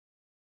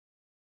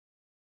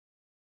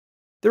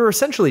There are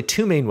essentially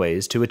two main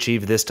ways to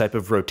achieve this type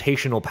of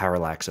rotational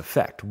parallax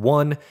effect.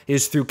 One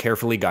is through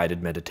carefully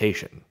guided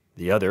meditation.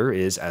 The other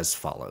is as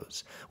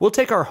follows. We'll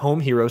take our home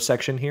hero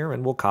section here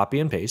and we'll copy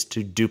and paste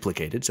to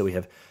duplicate it, so we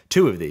have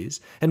two of these,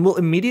 and we'll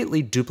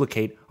immediately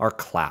duplicate our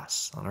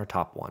class on our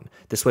top one.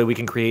 This way we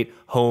can create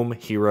home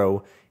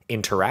hero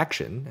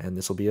interaction, and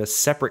this will be a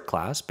separate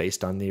class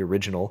based on the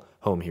original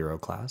home hero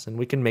class, and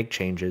we can make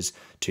changes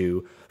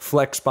to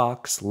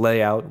flexbox,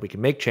 layout. We can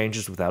make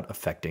changes without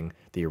affecting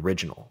the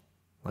original.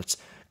 Let's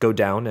go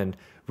down and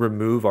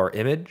remove our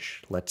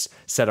image. Let's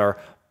set our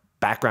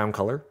background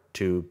color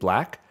to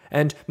black.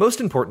 And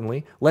most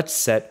importantly, let's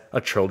set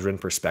a children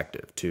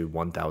perspective to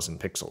 1000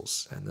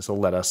 pixels. And this will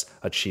let us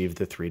achieve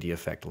the 3D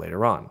effect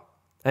later on.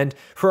 And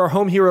for our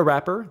home hero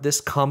wrapper,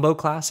 this combo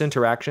class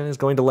interaction is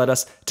going to let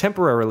us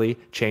temporarily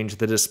change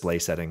the display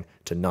setting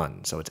to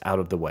none. So it's out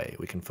of the way.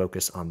 We can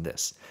focus on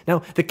this.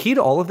 Now, the key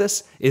to all of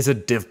this is a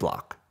div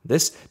block.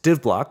 This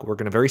div block, we're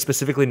going to very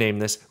specifically name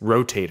this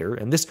rotator,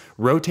 and this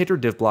rotator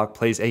div block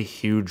plays a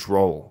huge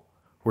role.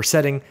 We're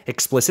setting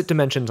explicit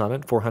dimensions on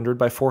it, 400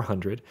 by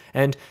 400,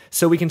 and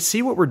so we can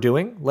see what we're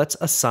doing, let's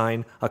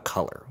assign a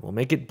color. We'll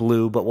make it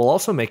blue, but we'll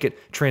also make it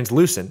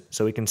translucent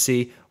so we can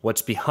see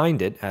what's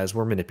behind it as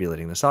we're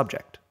manipulating this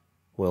object.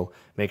 We'll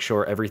make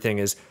sure everything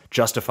is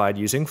justified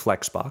using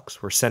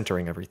Flexbox, we're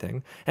centering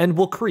everything, and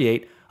we'll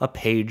create a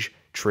page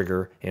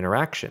trigger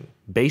interaction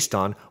based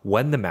on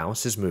when the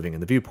mouse is moving in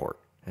the viewport.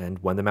 And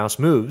when the mouse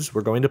moves,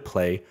 we're going to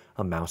play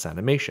a mouse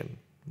animation.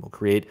 We'll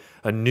create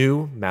a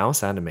new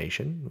mouse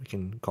animation. We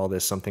can call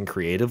this something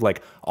creative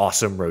like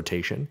awesome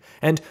rotation.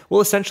 And we'll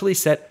essentially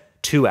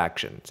set two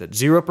actions. At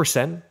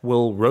 0%,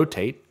 we'll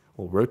rotate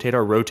our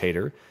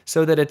rotator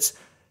so that it's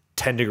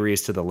 10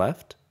 degrees to the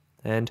left.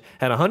 And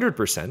at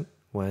 100%,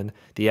 when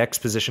the X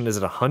position is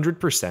at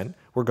 100%,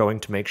 we're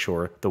going to make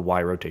sure the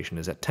Y rotation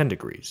is at 10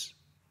 degrees.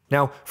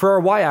 Now, for our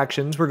Y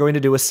actions, we're going to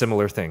do a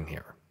similar thing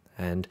here.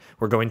 And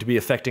we're going to be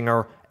affecting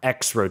our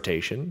X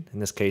rotation. In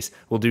this case,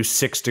 we'll do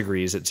 6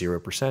 degrees at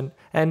 0%,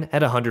 and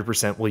at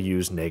 100% we'll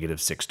use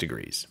 -6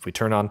 degrees. If we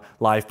turn on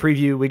live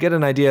preview, we get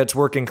an idea it's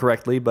working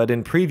correctly, but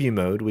in preview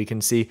mode, we can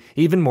see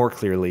even more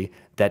clearly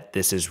that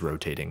this is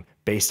rotating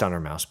based on our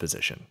mouse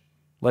position.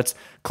 Let's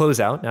close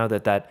out now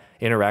that that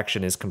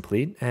interaction is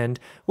complete, and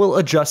we'll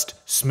adjust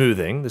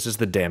smoothing, this is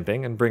the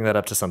damping, and bring that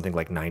up to something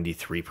like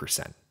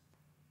 93%.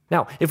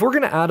 Now, if we're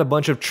going to add a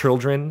bunch of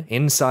children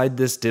inside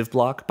this div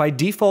block, by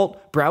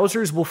default,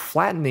 browsers will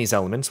flatten these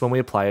elements when we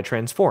apply a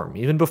transform,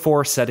 even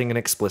before setting an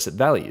explicit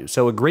value.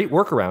 So a great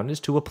workaround is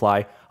to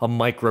apply a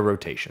micro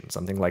rotation,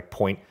 something like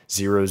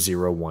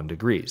 0.001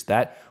 degrees.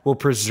 That will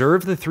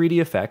preserve the 3D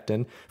effect,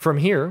 and from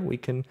here, we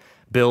can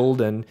build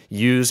and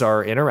use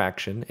our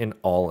interaction in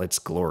all its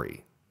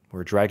glory.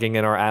 We're dragging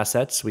in our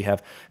assets. We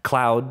have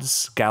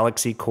clouds,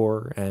 galaxy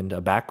core, and a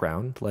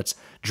background. Let's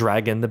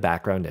drag in the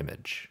background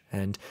image.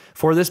 And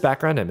for this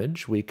background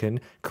image, we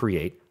can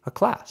create a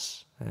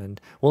class.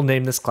 And we'll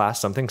name this class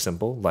something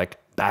simple like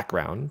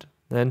background.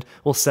 And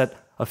we'll set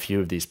a few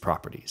of these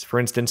properties. For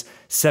instance,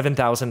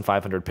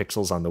 7,500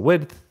 pixels on the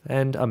width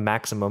and a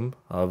maximum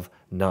of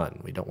none.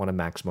 We don't want a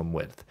maximum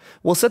width.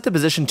 We'll set the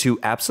position to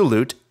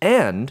absolute,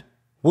 and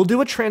we'll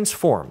do a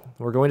transform.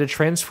 We're going to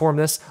transform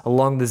this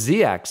along the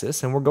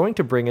z-axis, and we're going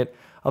to bring it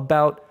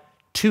about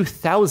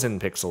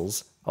 2,000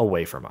 pixels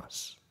away from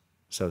us.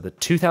 So the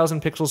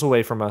 2,000 pixels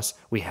away from us,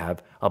 we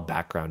have a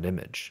background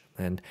image.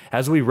 And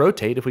as we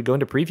rotate, if we go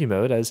into preview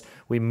mode, as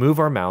we move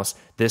our mouse,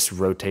 this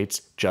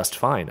rotates just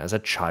fine as a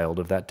child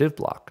of that div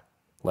block.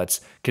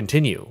 Let's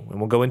continue, and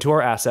we'll go into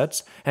our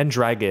assets and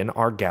drag in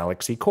our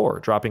galaxy core,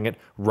 dropping it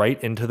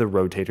right into the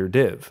rotator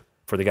div.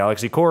 For the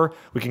galaxy core,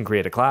 we can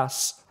create a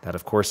class that,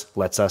 of course,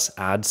 lets us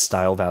add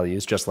style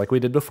values just like we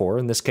did before.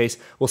 In this case,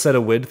 we'll set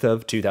a width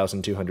of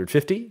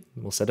 2,250.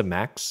 We'll set a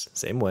max,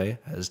 same way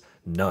as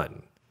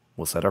none.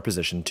 We'll set our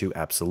position to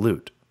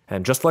absolute.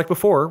 And just like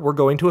before, we're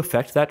going to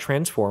affect that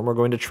transform. We're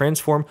going to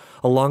transform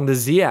along the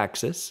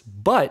z-axis,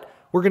 but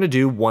we're going to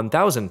do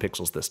 1,000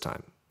 pixels this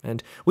time.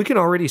 And we can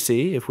already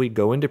see, if we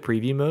go into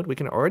preview mode, we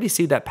can already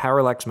see that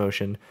parallax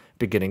motion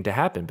beginning to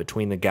happen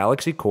between the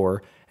galaxy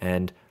core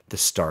and the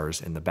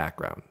stars in the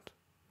background.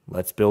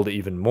 Let's build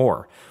even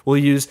more. We'll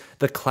use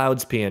the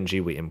clouds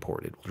PNG we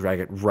imported. We'll drag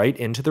it right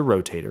into the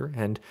rotator,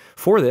 and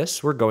for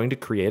this, we're going to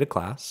create a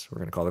class. We're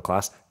going to call the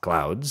class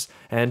clouds,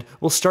 and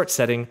we'll start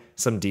setting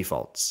some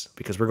defaults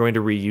because we're going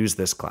to reuse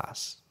this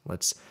class.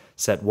 Let's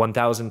set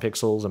 1,000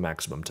 pixels, a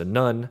maximum to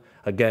none.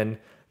 Again,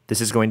 this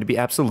is going to be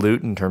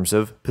absolute in terms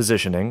of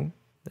positioning,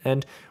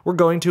 and we're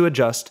going to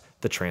adjust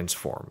the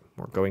transform.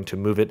 We're going to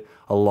move it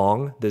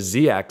along the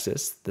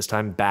z-axis, this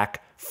time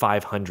back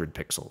 500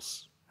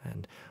 pixels.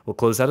 And we'll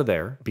close out of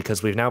there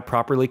because we've now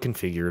properly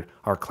configured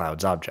our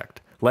clouds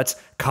object. Let's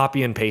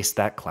copy and paste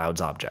that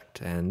clouds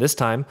object. And this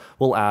time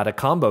we'll add a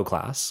combo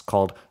class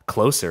called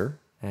closer,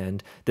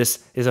 And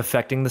this is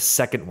affecting the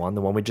second one,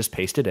 the one we just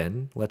pasted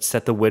in. Let's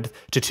set the width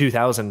to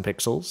 2000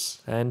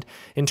 pixels. And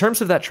in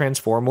terms of that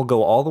transform, we'll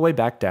go all the way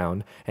back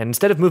down. And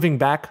instead of moving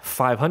back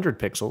 500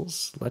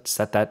 pixels, let's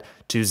set that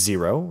to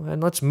 0.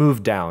 And let's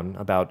move down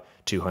about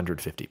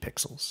 250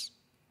 pixels.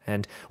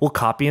 And we'll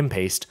copy and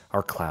paste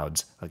our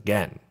clouds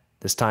again.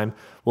 This time,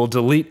 we'll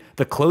delete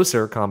the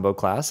closer combo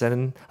class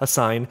and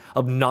assign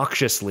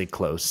obnoxiously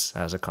close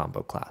as a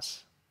combo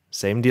class.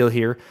 Same deal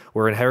here.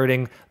 We're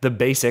inheriting the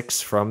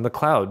basics from the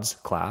clouds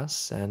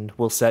class, and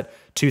we'll set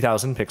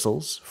 2000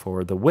 pixels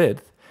for the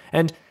width.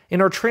 And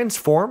in our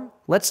transform,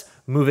 let's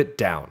move it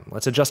down.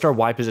 Let's adjust our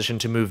Y position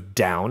to move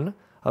down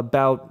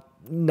about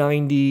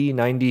 90,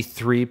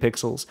 93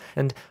 pixels.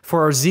 And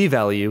for our Z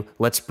value,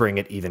 let's bring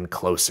it even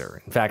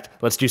closer. In fact,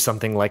 let's do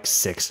something like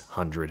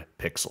 600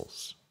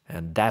 pixels.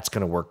 And that's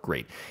going to work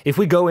great. If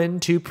we go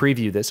into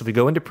preview this, if we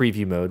go into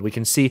preview mode, we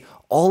can see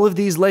all of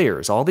these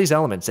layers, all these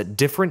elements at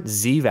different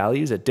Z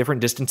values, at different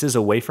distances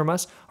away from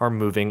us, are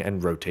moving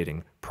and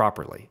rotating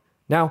properly.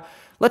 Now,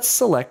 let's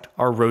select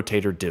our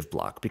rotator div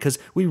block because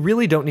we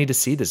really don't need to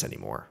see this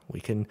anymore. We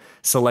can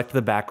select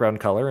the background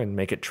color and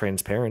make it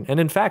transparent. And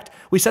in fact,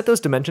 we set those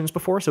dimensions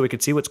before so we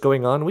could see what's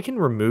going on. We can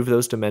remove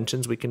those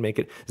dimensions. We can make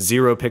it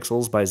 0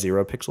 pixels by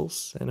 0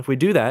 pixels. And if we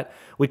do that,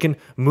 we can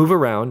move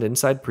around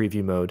inside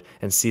preview mode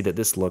and see that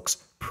this looks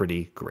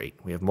pretty great.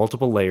 We have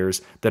multiple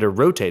layers that are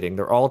rotating.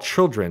 They're all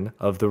children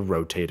of the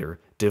rotator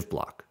div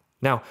block.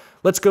 Now,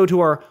 let's go to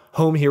our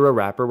home hero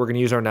wrapper. We're going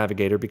to use our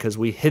navigator because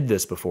we hid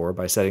this before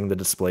by setting the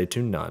display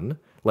to none.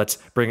 Let's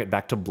bring it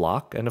back to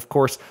block. And of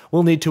course,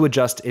 we'll need to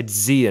adjust its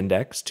Z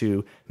index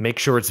to make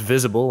sure it's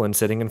visible and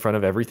sitting in front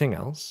of everything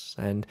else.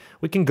 And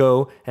we can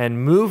go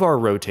and move our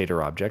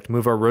rotator object,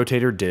 move our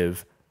rotator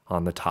div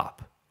on the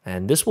top.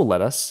 And this will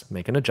let us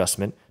make an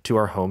adjustment to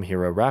our home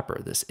hero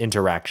wrapper, this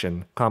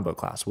interaction combo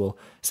class. We'll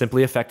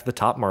simply affect the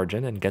top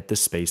margin and get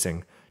this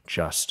spacing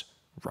just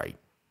right.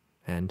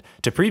 And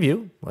to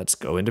preview, let's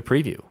go into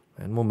preview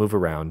and we'll move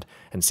around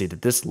and see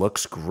that this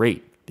looks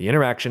great. The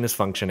interaction is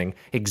functioning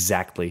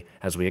exactly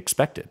as we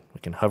expected. We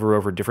can hover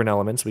over different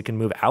elements. We can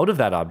move out of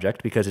that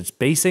object because it's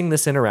basing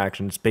this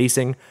interaction, it's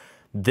basing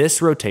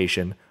this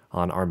rotation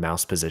on our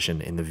mouse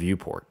position in the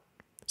viewport.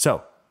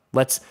 So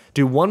let's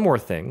do one more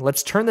thing.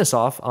 Let's turn this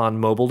off on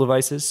mobile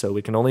devices so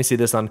we can only see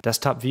this on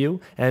desktop view,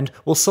 and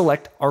we'll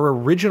select our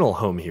original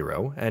home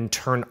hero and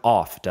turn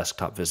off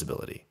desktop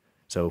visibility.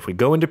 So if we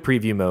go into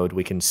preview mode,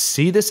 we can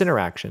see this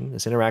interaction.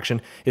 This interaction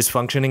is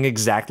functioning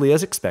exactly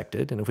as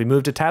expected. And if we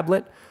move to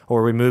tablet,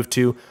 or we move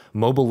to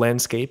mobile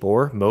landscape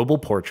or mobile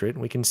portrait,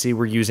 we can see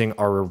we're using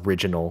our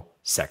original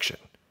section.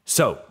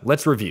 So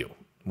let's review.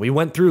 We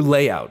went through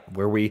layout,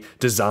 where we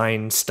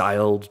designed,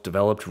 styled,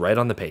 developed right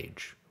on the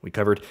page. We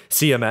covered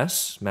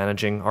CMS,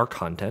 managing our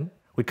content.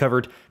 We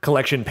covered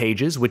collection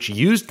pages, which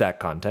used that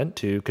content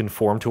to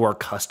conform to our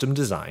custom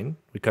design.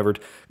 We covered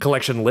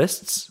collection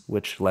lists,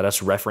 which let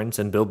us reference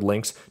and build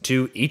links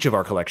to each of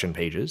our collection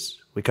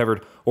pages. We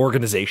covered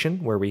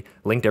organization, where we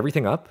linked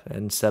everything up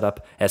and set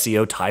up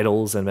SEO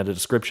titles and meta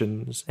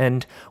descriptions.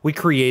 And we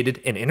created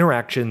an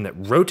interaction that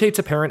rotates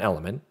a parent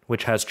element,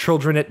 which has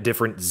children at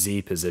different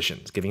Z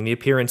positions, giving the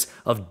appearance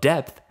of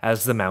depth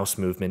as the mouse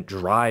movement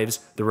drives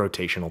the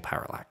rotational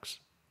parallax.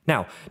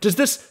 Now, does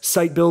this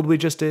site build we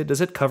just did,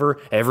 does it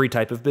cover every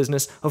type of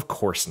business? Of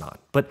course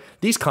not. But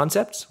these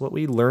concepts, what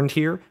we learned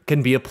here,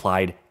 can be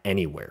applied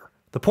anywhere.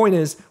 The point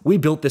is, we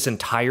built this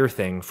entire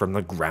thing from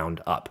the ground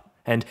up.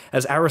 And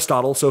as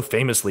Aristotle so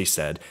famously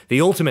said,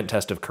 the ultimate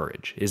test of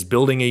courage is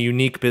building a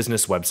unique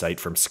business website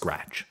from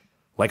scratch,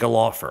 like a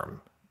law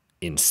firm,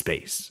 in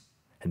space.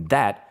 And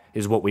that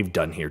is what we've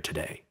done here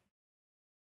today.